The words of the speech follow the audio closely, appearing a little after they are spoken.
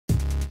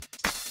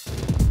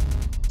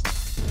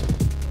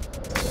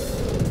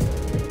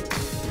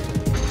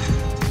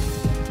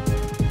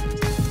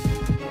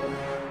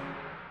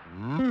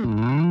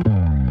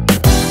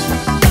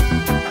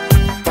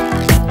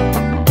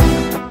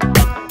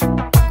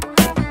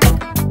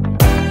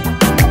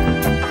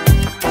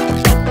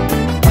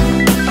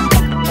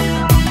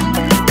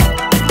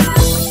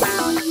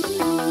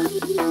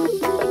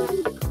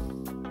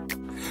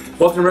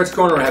Welcome to Rick's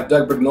Corner. I have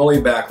Doug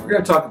Brignole back. We're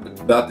going to talk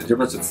about the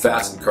difference of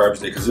fats and carbs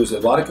today because there's a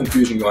lot of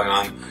confusion going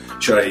on.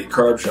 Should I eat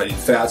carbs? Should I eat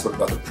fats? What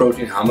about the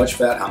protein? How much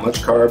fat? How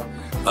much carb?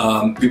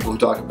 People who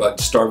talk about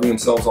starving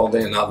themselves all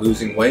day and not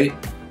losing weight.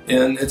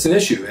 And it's an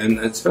issue, and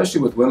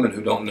especially with women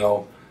who don't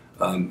know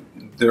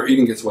their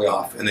eating gets way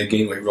off and they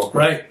gain weight real quick.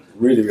 Right.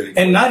 Really, really quick.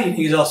 And not eating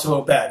is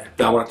also bad.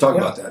 Now, I want to talk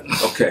about that.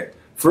 Okay.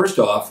 First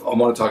off, I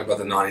want to talk about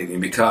the non-eating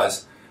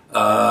because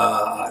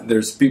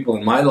there's people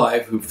in my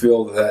life who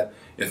feel that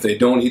if they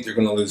don't eat, they're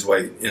going to lose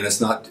weight, and it's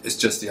not. It's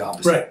just the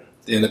opposite. Right.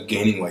 They end up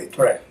gaining weight.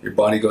 Right. Your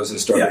body goes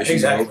into starvation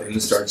exactly. mode, and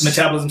it starts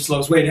metabolism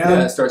slows way down.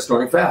 Yeah, it starts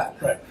storing fat.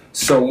 Right.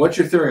 So, what's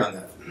your theory on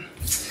that?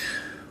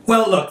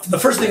 Well, look, the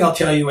first thing I'll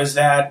tell you is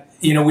that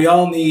we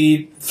all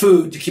need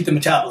food to keep the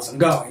metabolism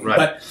going.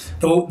 Right.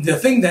 But the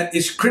thing that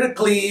is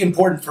critically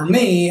important for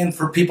me and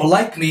for people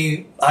like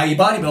me, i.e.,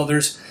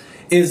 bodybuilders,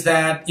 is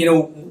that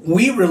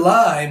we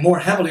rely more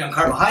heavily on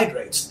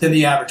carbohydrates than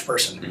the average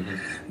person. Mm-hmm.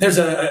 There's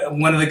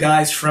one of the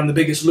guys from The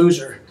Biggest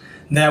Loser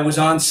that was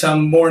on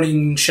some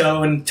morning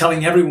show and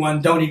telling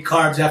everyone don't eat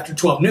carbs after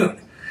 12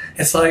 noon.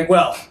 It's like,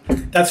 well,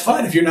 that's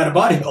fine if you're not a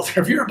bodybuilder.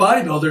 If you're a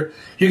bodybuilder,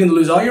 you're going to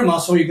lose all your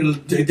muscle, you're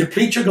going to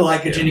deplete your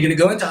glycogen, you're going to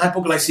go into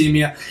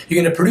hypoglycemia,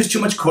 you're going to produce too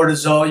much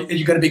cortisol,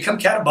 you're going to become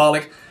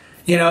catabolic.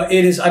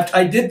 It is.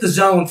 I did the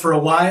zone for a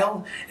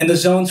while, and the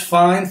zone's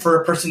fine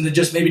for a person that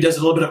just maybe does a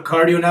little bit of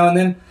cardio now and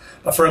then.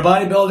 But for a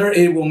bodybuilder,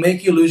 it will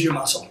make you lose your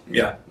muscle.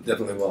 Yeah,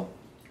 definitely will.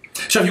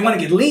 So if you want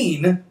to get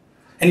lean,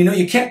 and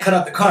you can't cut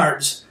out the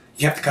carbs,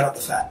 you have to cut out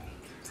the fat.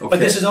 Okay. But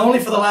this is only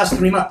for the last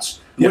 3 months.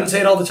 I wouldn't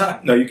say it all the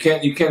time. No, you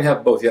can't. You can't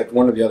have both. You have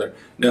one or the other.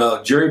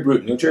 Now, Jerry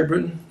Bruton. You know Jerry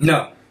Bruton?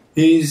 No.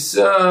 He's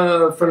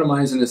a friend of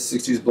mine. He's in his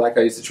 60s. Black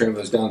guy. Used to train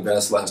with us down in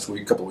Venice last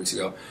week, a couple of weeks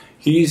ago.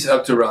 He's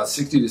up to around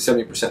 60 to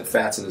 70%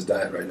 fats in his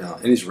diet right now,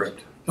 and he's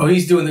ripped. Oh,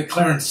 he's doing the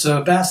Clarence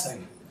Bass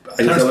thing.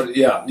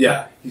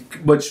 Yeah.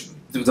 Which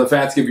the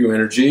fats give you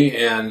energy,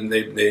 and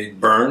they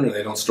burn, and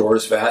they don't store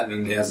as fat,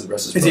 and he has the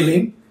rest of his protein. Is he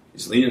lean?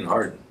 He's lean and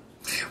hard.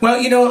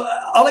 Well,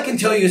 all I can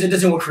tell you is it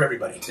doesn't work for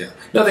everybody. Yeah,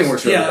 nothing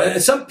works for everybody.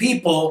 Some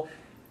people.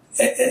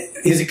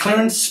 Is it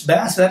Clarence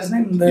Bass? Is that his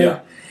name? Yeah.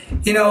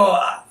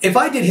 If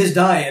I did his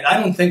diet, I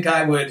don't think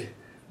I would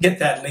get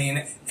that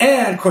lean.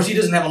 And, of course, he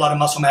doesn't have a lot of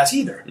muscle mass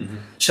either. Mm-hmm.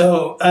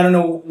 So I don't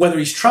know whether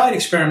he's tried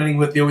experimenting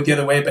with the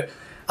other way, but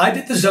I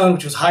did the zone,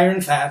 which was higher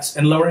in fats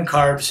and lower in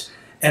carbs,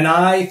 and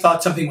I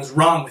thought something was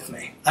wrong with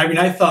me.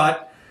 I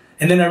thought,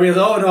 and then I realized,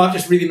 oh, no, I've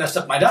just really messed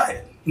up my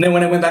diet. And then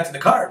when I went back to the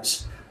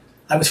carbs,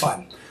 I was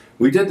fine.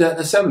 We did that in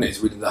the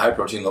 70s. We did the high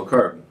protein, low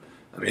carb.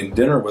 I mean,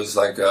 dinner was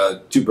like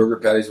 2 burger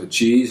patties with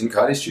cheese and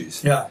cottage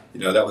cheese. Yeah.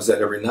 That was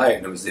that every night,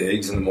 and it was the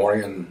eggs in the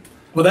morning. And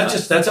well, that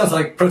sounds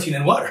like protein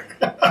and water.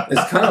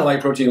 It's kind of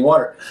like protein and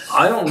water.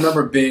 I don't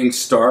remember being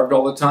starved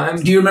all the time.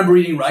 Do you remember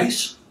eating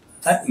rice?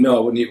 No, I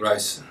wouldn't eat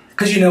rice.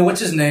 Because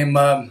what's his name?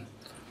 Albert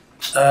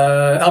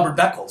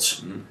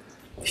Beckles. Mm-hmm.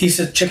 He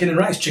said chicken and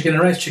rice, chicken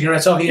and rice, chicken and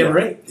rice. All he ever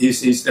ate.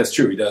 That's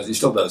true. He does. He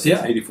still does. He's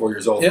 84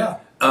 years old. Yeah.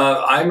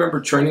 I remember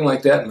training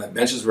like that, and my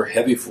benches were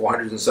heavy,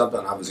 400s and something.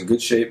 I was in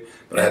good shape,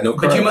 but I had no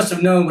carbs. But you must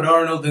have known what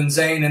Arnold and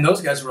Zane and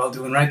those guys were all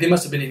doing, right? They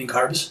must have been eating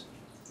carbs.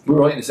 We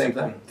were all eating the same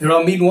thing. They were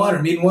all meat and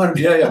water, meat and water.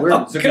 Yeah. We were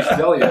in Zucchi's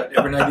Deli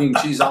every night eating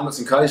cheese omelets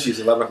and cottage cheese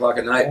at 11 o'clock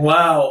at night.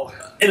 Wow.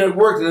 And it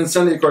worked, and then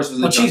Sunday, of course,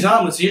 was cheese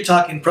omelets, so you're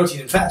talking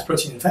protein and fats.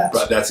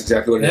 Right, that's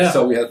exactly what it is.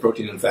 So we had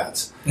protein and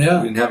fats.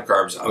 Yeah. We didn't have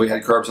carbs. We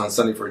had carbs on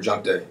Sunday for a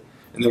junk day.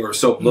 And then we were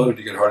so bloated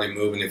you could hardly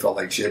move, and you felt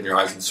like shit, and your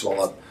eyes would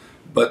swell up.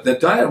 But the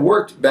diet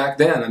worked back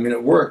then. I mean,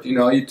 it worked.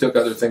 You took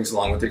other things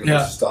along with taking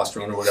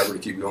testosterone or whatever to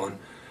keep going.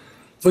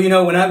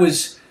 Well, when I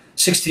was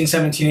 16,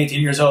 17,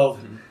 18 years old,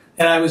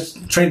 and I was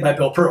trained by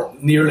Bill Pearl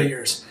in the early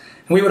years,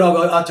 and we would all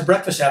go out to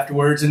breakfast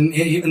afterwards,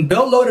 and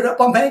Bill loaded up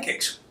on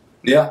pancakes.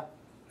 Yeah.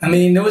 I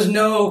mean, there was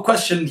no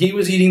question. He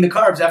was eating the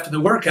carbs after the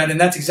workout,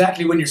 and that's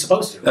exactly when you're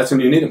supposed to. That's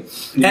when you need them.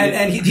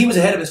 And he was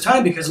ahead of his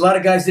time because a lot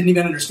of guys didn't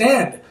even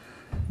understand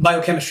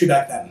biochemistry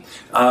back then.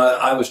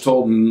 I was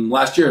told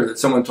last year that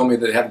someone told me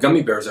that they have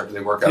gummy bears after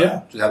they work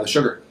out to have the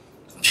sugar.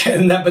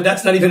 But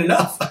that's not even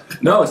enough.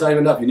 No, it's not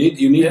even enough. You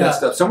need that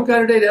stuff. Someone got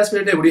today to ask me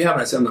today, what do you have?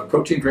 And I said, I'm a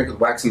protein drink with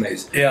wax and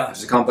maize. Yeah. Which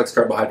is a complex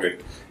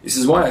carbohydrate. He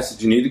says, why? I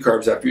said, you need the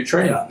carbs after you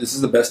train. Yeah. This is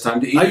the best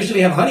time to eat. I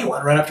usually have honey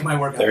water right after my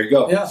workout. There you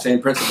go. Yeah.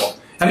 Same principle.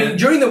 I mean,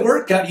 during the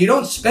workout, you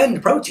don't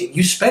spend protein.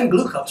 You spend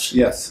glucose.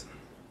 Yes.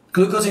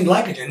 Glucose and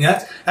glycogen.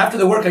 After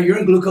the workout, you're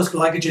in glucose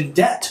glycogen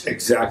debt.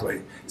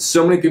 Exactly.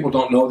 So many people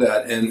don't know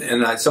that,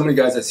 and so many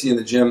guys I see in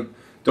the gym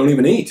don't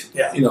even eat.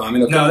 Yeah.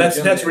 No,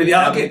 that's really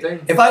okay.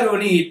 If I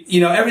don't eat,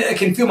 I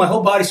can feel my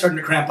whole body starting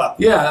to cramp up.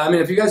 Yeah, I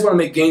mean, if you guys want to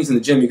make gains in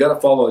the gym, you got to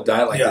follow a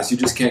diet like this. You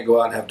just can't go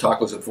out and have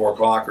tacos at 4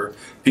 o'clock or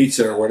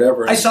pizza or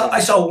whatever. I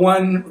saw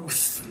one,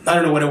 I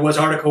don't know what it was,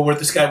 article where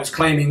this guy was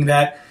claiming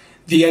that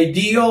the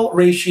ideal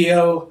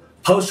ratio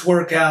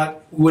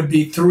post-workout would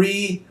be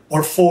 3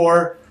 or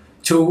 4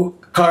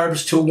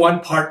 carbs to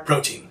 1 part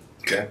protein.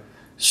 Okay.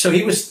 So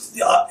he was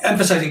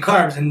emphasizing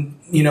carbs and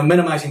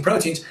minimizing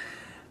proteins.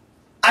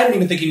 I don't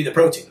even think you need the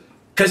protein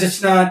because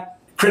it's not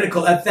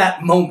critical at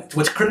that moment.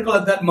 What's critical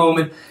at that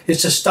moment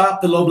is to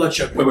stop the low blood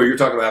sugar. Wait, you're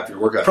talking about after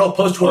your workout?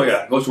 Post-workout. Oh,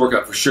 yeah,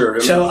 post-workout for sure.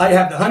 So I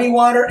have the honey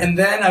water, and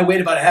then I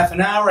wait about a half an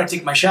hour. I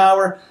take my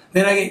shower.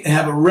 Then I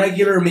have a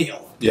regular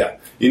meal. Yeah,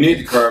 you need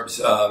the carbs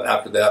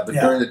after that, but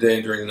during the day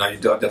and during the night, you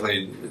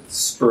definitely need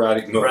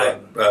sporadic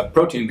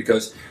protein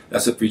because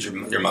that's what feeds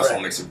your muscle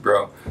and makes it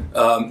grow.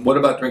 What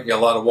about drinking a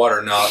lot of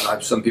water? Now,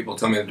 some people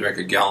tell me to drink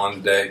a gallon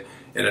a day,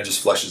 and it just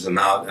flushes them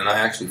out, and I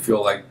actually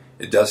feel like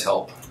it does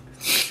help.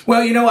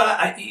 Well, you know what?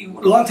 A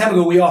long time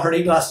ago, we all heard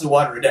 8 glasses of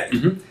water a day.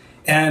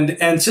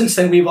 And since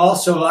then, we've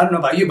also, I don't know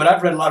about you, but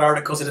I've read a lot of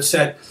articles that have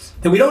said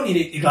that we don't need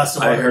 8 glasses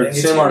of water. I heard the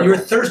same article. Your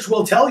thirst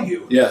will tell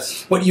you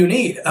what you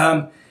need.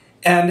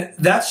 And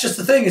that's just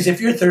the thing, is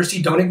if you're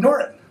thirsty, don't ignore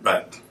it.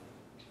 Right.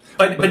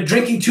 But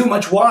drinking too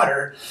much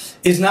water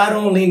is not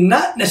only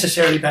not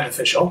necessarily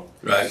beneficial,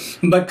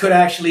 but could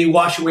actually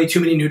wash away too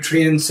many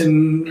nutrients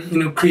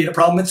and create a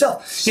problem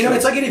itself.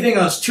 It's like anything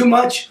else: too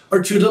much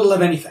or too little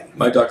of anything.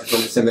 My doctor told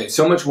me the same thing.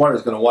 So much water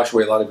is going to wash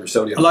away a lot of your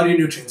sodium, a lot of your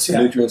nutrients,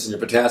 nutrients and your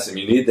potassium.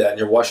 You need that, and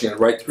you're washing it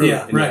right through,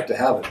 and you have to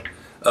have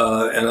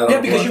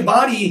it. Because your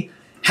body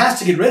has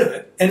to get rid of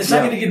it, and it's not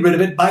going to get rid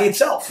of it by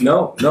itself.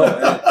 No.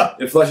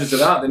 It flushes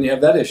it out, then you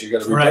have that issue. You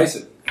got to replace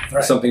it.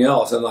 Something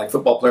else. And like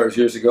football players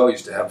years ago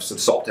used to have some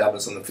salt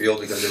tablets on the field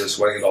because they were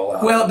sweating it all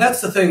out. Well,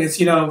 that's the thing. It's,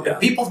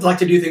 people like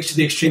to do things to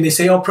the extreme. They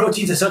say, oh,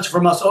 protein's essential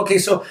for muscle. Okay,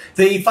 so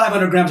they eat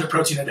 500 grams of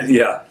protein a day.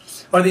 Yeah.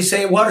 Or they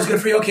say water's good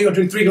for you. Okay, go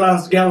drink 3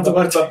 gallons of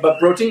water. But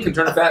protein can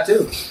turn to fat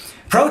too.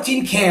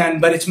 Protein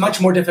can, but it's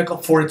much more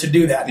difficult for it to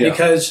do that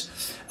because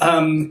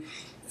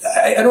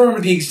I don't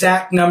remember the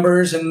exact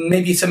numbers, and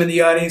maybe some in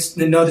the audience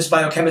know this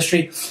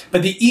biochemistry,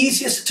 but the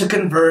easiest to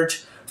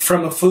convert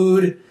from a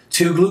food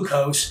to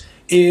glucose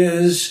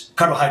is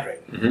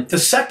carbohydrate. The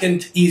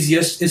second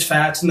easiest is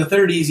fats, and the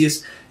third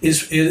easiest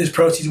is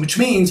protein, which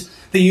means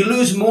that you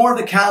lose more of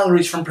the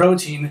calories from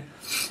protein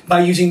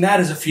by using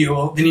that as a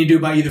fuel than you do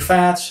by either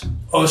fats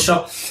or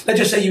so. Let's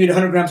just say you eat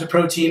 100 grams of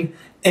protein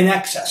in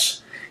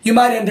excess. You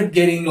might end up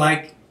getting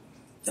like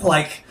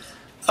 20%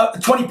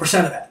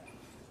 of that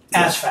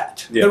as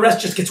fat. The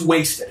rest just gets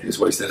wasted. It's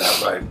wasted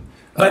out, right.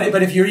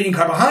 But if you're eating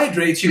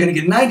carbohydrates, you're going to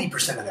get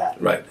 90% of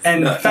that. Right.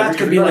 And fats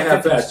could be like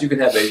 50%. Fats, you can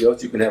have egg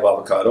yolks, you can have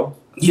avocado.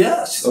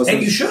 Yes,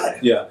 and you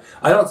should. Yeah.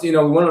 I don't, we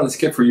went on this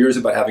kick for years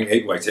about having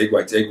egg whites,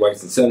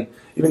 and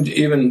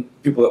even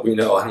people that we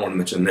know, I don't want to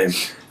mention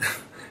names,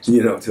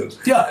 too.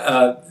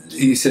 Yeah.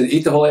 He said,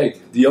 eat the whole egg.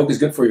 The yolk is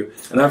good for you.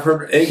 And I've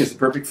heard egg is the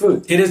perfect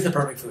food. It is the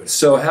perfect food.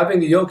 So having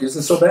the yolk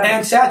isn't so bad.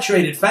 And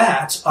saturated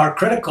fats are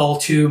critical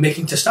to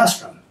making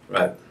testosterone.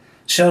 Right.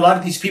 So a lot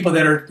of these people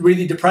that are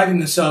really depriving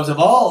themselves of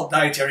all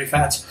dietary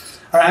fats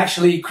are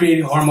actually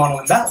creating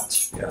hormonal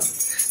imbalance. Yeah.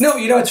 No,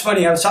 it's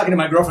funny. I was talking to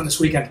my girlfriend this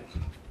weekend.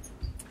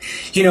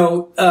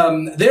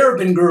 There have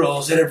been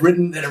girls that have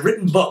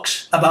written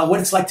books about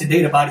what it's like to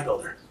date a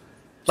bodybuilder.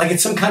 Like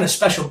it's some kind of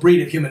special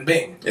breed of human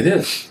being. It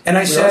is. And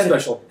I said,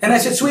 special. And I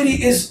said,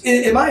 sweetie,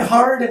 am I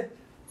hard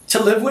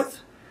to live with?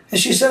 And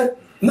she said,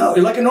 no,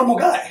 you're like a normal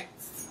guy.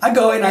 I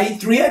go and I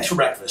eat 3 eggs for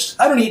breakfast.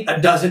 I don't eat a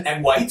dozen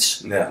egg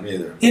whites. Yeah, me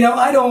either.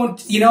 I don't,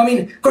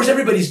 of course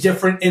everybody's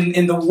different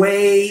in the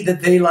way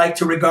that they like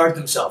to regard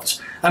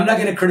themselves. I'm not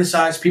going to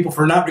criticize people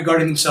for not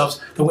regarding themselves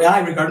the way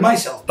I regard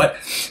myself. But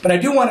I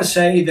do want to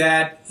say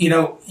that,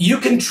 you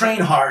can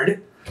train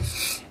hard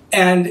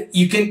and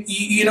you can,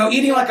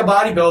 eating like a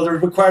bodybuilder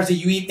requires that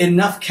you eat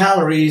enough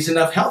calories,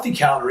 enough healthy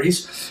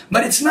calories.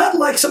 But it's not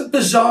like some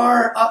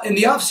bizarre, in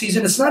the off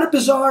season, it's not a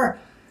bizarre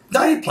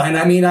diet plan.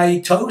 I mean, I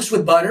eat toast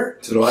with butter.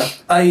 So do I.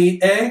 I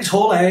eat eggs,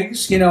 whole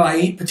eggs. I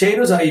eat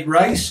potatoes. I eat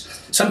rice.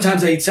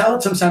 Sometimes I eat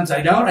salad. Sometimes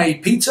I don't. I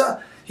eat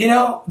pizza.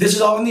 This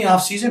is all in the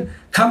off season.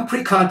 Come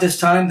pre-contest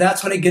time,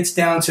 that's when it gets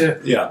down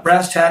to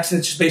brass tacks, and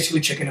it's just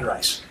basically chicken and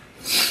rice.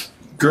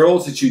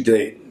 Girls that you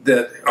date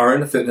that are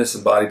into fitness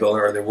and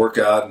bodybuilding, or they work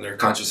out and they're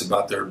conscious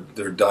about their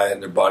diet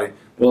and their body,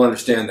 will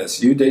understand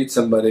this. You date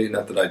somebody,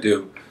 not that I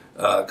do,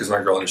 because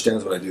my girl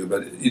understands what I do,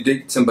 but you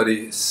date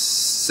somebody,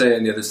 say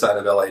on the other side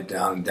of LA,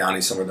 down in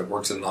Downey, somewhere that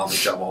works in an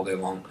office job all day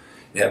long.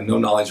 They have no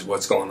knowledge of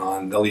what's going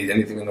on. They'll eat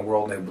anything in the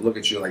world, and they look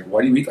at you like,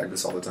 why do you eat like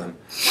this all the time?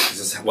 Is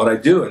this what I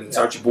do? And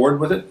aren't you bored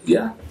with it?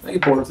 Yeah, I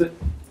get bored with it.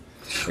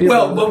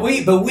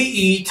 But we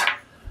eat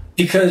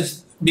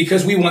because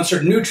we want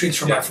certain nutrients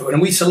from our food,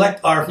 and we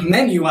select our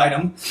menu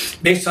item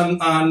based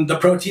on the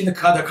protein, the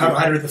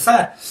carbohydrate, the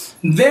fat.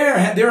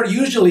 They're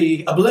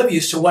usually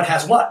oblivious to what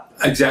has what.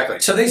 Exactly.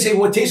 So they say,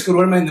 what tastes good?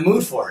 What am I in the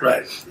mood for?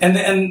 Right.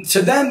 And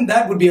so then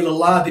that would be a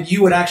little odd that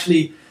you would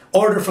actually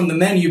order from the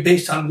menu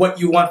based on what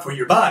you want for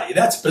your body.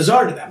 That's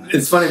bizarre to them.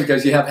 It's funny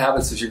because you have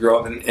habits as you grow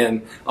up,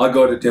 and I'll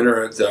go to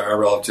dinner at our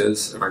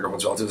relatives, my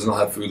girlfriend's relatives, and I'll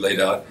have food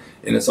laid out,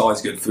 and it's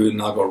always good food,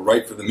 and I'll go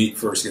right for the meat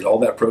first, get all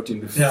that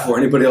protein before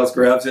anybody else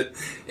grabs it.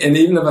 And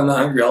even if I'm not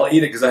hungry, I'll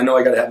eat it because I know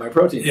I got to have my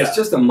protein. It's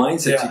just a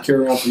mindset you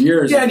carry around for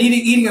years. Yeah, and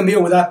eating a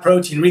meal without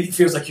protein really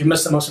feels like you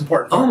missed the most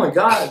important part. Oh my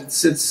God,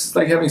 it's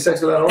like having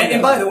sex without orgasm.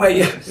 And by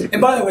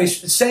the way,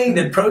 saying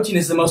that protein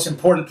is the most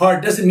important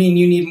part doesn't mean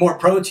you need more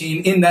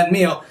protein in that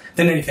meal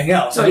than anything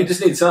else. No, you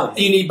just need some.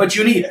 But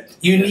you need it.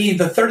 You need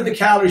the third of the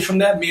calories from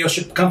that meal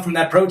should come from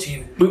that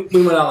protein. We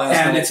went out last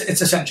night. And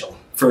it's essential.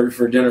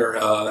 For dinner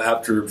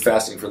after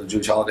fasting for the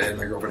Jewish holiday, and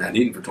my girlfriend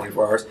hadn't eaten for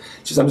 24 hours.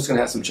 She said, I'm just going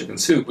to have some chicken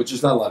soup, which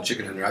is not a lot of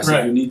chicken in there. I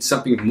said, you need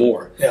something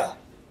more. Yeah.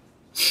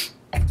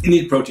 You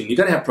need protein. You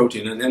got to have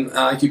protein. And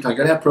I keep telling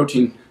you, you got to have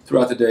protein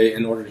throughout the day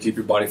in order to keep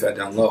your body fat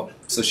down low.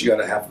 So she got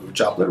a half of a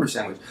chopped liver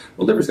sandwich.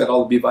 Well, liver's got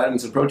all the B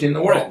vitamins and protein in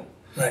the world.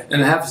 Right.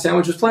 And a half a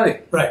sandwich was plenty.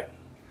 Right.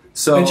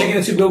 So and chicken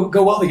and soup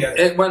go well together.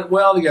 It went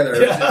well together.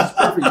 It was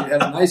perfect. You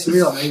had a nice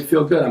meal. It made you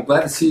feel good. I'm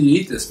glad to see you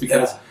eat this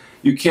because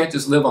you can't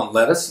just live on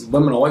lettuce.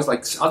 Women always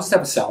like, I'll just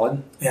have a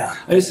salad. Yeah.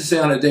 I used to say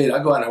on a date,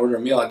 I'd go out and order a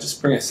meal. I'd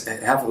just bring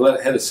half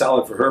a head of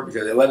salad for her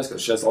because lettuce,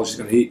 because that's all she's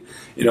going to eat.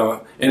 You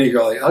know, any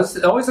girl, I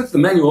always look the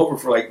menu over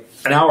for like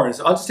an hour and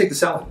say, I'll just take the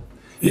salad.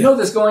 You know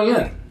this going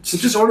in. So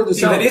just order the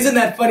salad. But isn't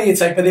that funny?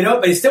 It's like, but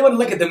you still want to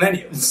look at the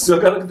menu. Still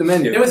got to look at the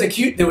menu. There was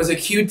a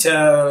cute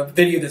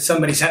video that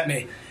somebody sent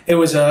me. It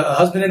was a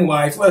husband and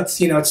wife. Well, it's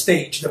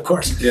staged, of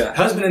course. Yeah.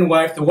 Husband and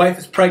wife. The wife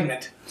is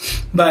pregnant,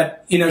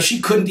 but she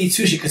couldn't eat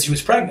sushi because she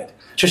was pregnant.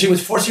 So she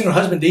was forcing her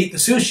husband to eat the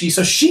sushi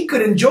so she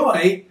could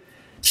enjoy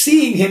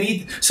seeing him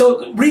eat.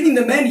 So reading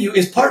the menu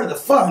is part of the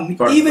fun,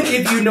 even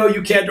if you know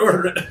you can't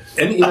order it.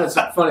 And it's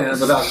funny,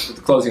 without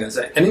closing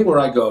it, anywhere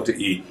I go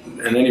to eat,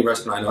 in any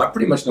restaurant I know, I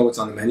pretty much know what's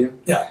on the menu.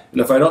 Yeah. And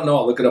if I don't know,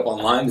 I'll look it up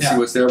online to see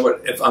what's there.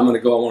 But if I'm going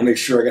to go, I want to make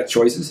sure I got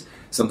choices.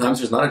 Sometimes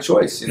there's not a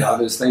choice.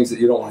 There's things that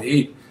you don't want to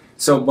eat.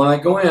 So when I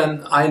go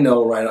in, I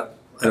know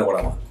I know what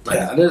I want. You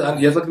have to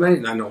look at the menu,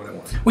 and I know what I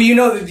want. Well, you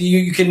know that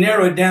you can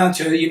narrow it down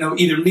to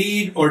either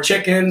meat or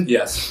chicken.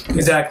 Yes,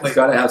 exactly. It's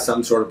got to have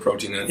some sort of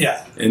protein in it.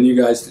 Yeah. And you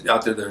guys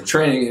out there that are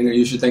training,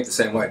 you should think the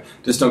same way.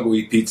 Just don't go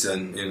eat pizza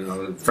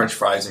and French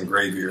fries and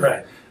gravy.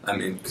 Right. I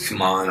mean,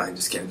 come on, I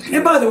just can't do it.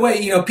 And by the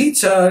way,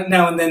 pizza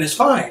now and then is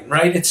fine,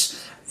 right?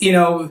 It's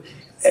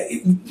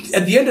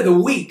at the end of the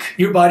week,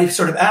 your body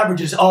sort of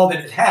averages all that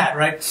it had,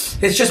 right?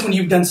 It's just when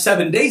you've done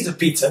 7 days of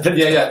pizza. But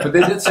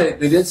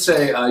they did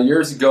say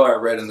years ago, I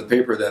read in the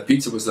paper that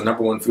pizza was the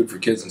 #1 food for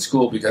kids in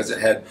school because it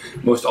had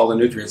all the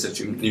nutrients that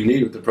you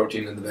need with the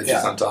protein and the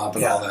veggies on top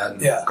and all that,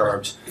 and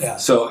carbs. Yeah.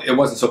 So it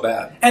wasn't so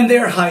bad. And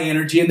they're high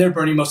energy and they're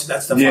burning most of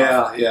that stuff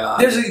off. Yeah.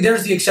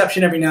 There's the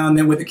exception every now and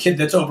then with a kid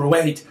that's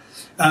overweight,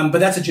 but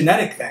that's a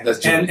genetic thing.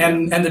 That's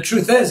and the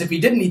truth is, if he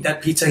didn't eat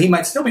that pizza, he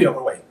might still be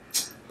overweight.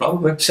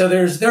 Probably. So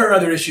there are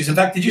other issues. In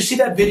fact, did you see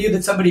that video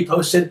that somebody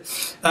posted?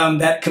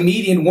 That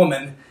comedian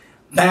woman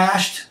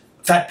bashed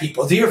fat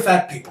people, dear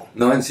fat people.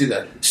 No, I didn't see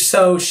that.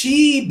 So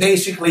she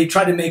basically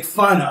tried to make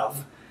fun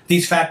of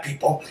these fat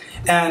people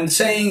and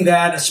saying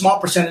that a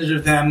small percentage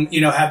of them,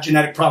 have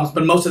genetic problems,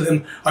 but most of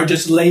them are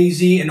just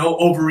lazy and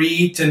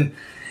overeat. And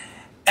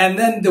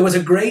then there was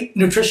a great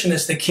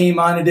nutritionist that came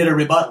on and did a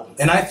rebuttal.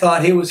 And I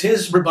thought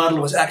his rebuttal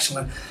was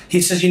excellent.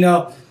 He says,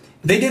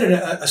 they did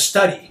a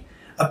study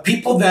of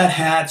people that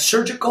had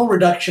surgical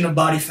reduction of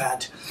body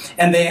fat,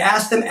 and they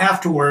asked them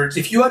afterwards,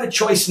 if you had a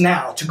choice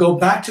now to go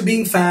back to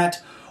being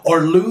fat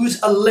or lose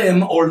a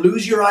limb or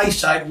lose your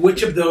eyesight,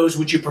 which of those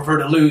would you prefer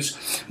to lose?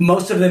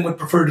 Most of them would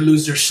prefer to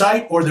lose their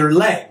sight or their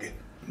leg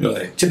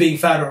to being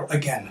fat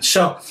again.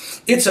 So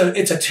it's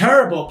a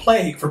terrible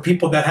plague for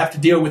people that have to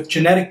deal with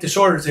genetic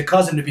disorders that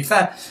cause them to be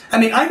fat. I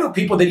mean, I know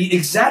people that eat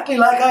exactly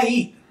like I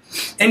eat,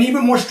 and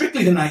even more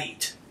strictly than I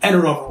eat, and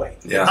are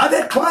overweight. Yeah. I've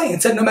had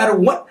clients that no matter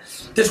what,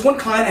 there's one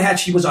client I had,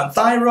 she was on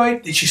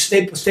thyroid, she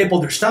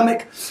stapled her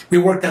stomach, we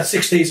worked out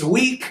 6 days a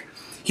week,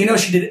 she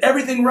did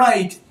everything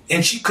right,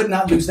 and she could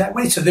not lose that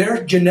weight. So there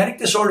are genetic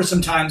disorders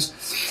sometimes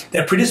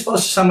that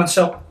predispose to someone.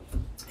 So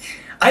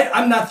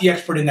I'm not the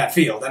expert in that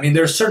field. I mean,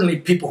 there's certainly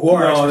people who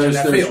are experts in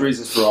that field. There's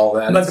reasons for all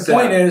that. But the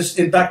point is,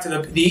 back to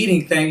the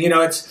eating thing,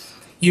 it's,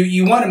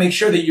 you want to make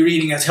sure that you're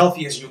eating as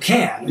healthy as you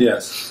can.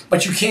 Yes.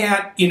 But you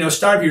can't,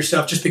 starve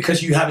yourself just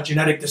because you have a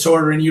genetic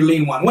disorder and you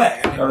lean one way.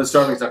 I mean, no, the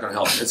starving's not going to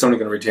help. It's only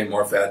going to retain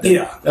more fat.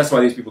 That's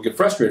why these people get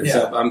frustrated. Yeah.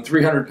 So I'm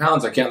 300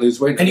 pounds, I can't lose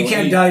weight. And you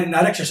can't diet and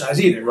not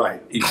exercise either.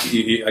 Right.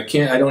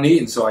 I don't eat,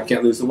 and so I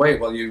can't lose the weight.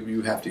 Well,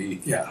 you have to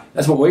eat. Yeah.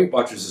 That's what Weight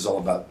Watchers is all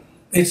about.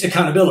 It's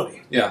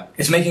accountability. Yeah.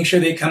 It's making sure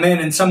they come in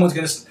and someone's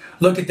going to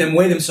look at them,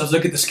 weigh themselves,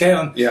 look at the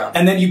scale,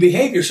 and then you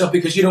behave yourself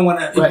because you don't want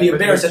to be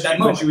embarrassed at that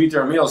moment. But you eat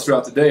their meals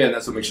throughout the day, and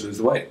that's what makes you lose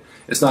the weight.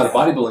 It's not a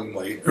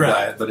bodybuilding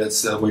diet, but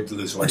it's a weight to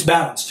lose weight. It's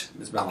balanced.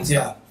 It's balanced.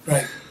 Yeah,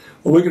 right.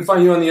 Well, we can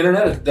find you on the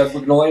internet at Doug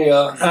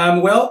Brignole.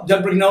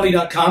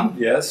 DougBrignole.com.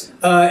 Yes.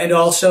 And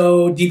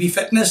also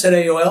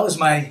dbfitness@AOL is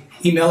my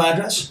email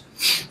address.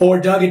 Or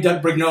Doug at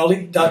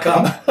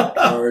DougBrignole.com.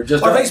 or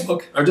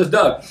Facebook. Or just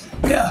Doug.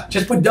 Yeah,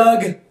 just put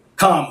Doug.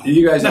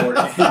 You guys know where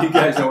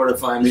to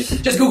find me.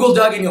 Just Google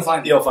Doug and you'll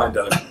find me. You'll find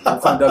Doug. You'll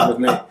find Doug with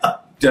me.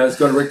 Just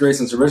go to Rick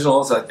Drayson's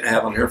Originals. I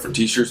have on here for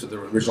t-shirts with the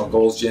original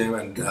Gold's Gym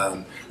and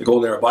the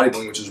Golden Era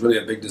Bodybuilding, which is really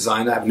a big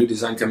design. I have a new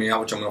design coming out,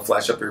 which I'm going to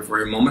flash up here for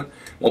you in a moment.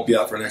 Won't be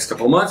out for the next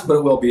couple of months, but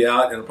it will be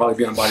out, and it'll probably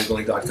be on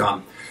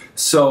bodybuilding.com.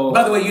 So,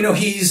 by the way, you know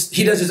he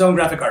does his own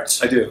graphic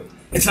arts. I do.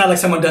 It's not like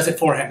someone does it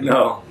for him.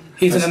 No.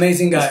 He's an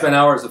amazing guy. I spent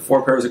hours with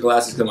 4 pairs of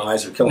glasses because my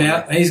eyes are killing me.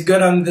 Yeah, and he's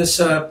good on this,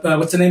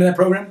 what's the name of that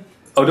program?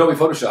 Adobe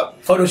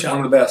Photoshop. Photoshop.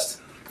 One of the best.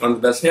 One of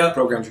the best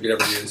programs you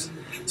could ever use.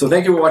 So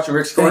thank you for watching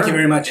Rick's Corner. Thank you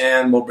very much.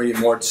 And we'll bring you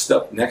more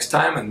stuff next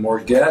time and more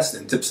guests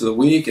and tips of the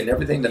week and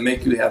everything to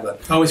make you have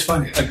always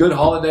fun. A good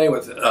holiday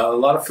with a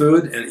lot of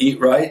food and eat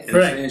right and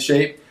stay in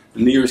shape.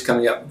 The New Year's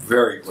coming up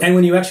very quick. And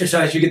when you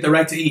exercise, you get the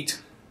right to eat.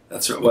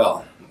 That's right.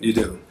 Well, you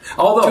do.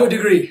 Although, to a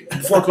degree.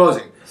 Before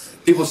closing,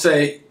 people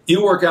say,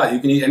 you work out, you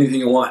can eat anything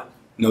you want.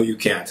 No, you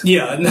can't.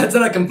 Yeah, and that's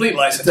not a complete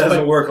license. It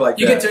doesn't work like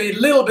that. You get to eat a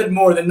little bit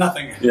more than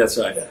nothing. Yeah, that's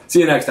right. See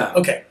you next time.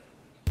 Okay.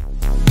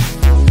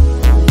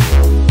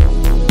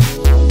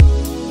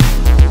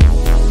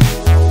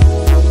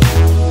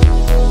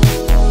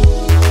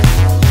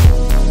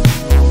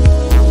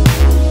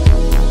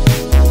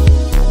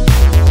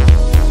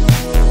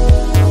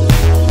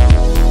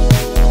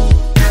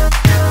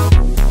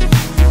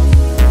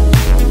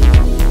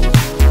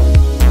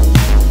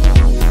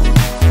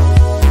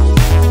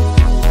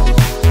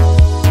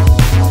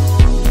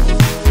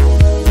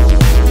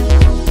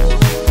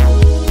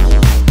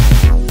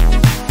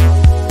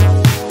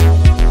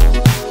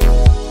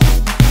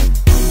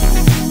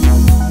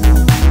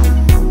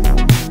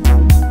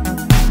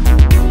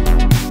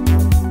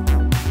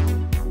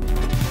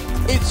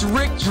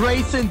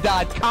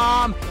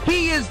 RickDrayson.com.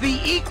 He is the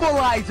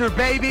equalizer,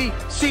 baby.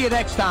 See you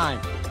next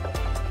time.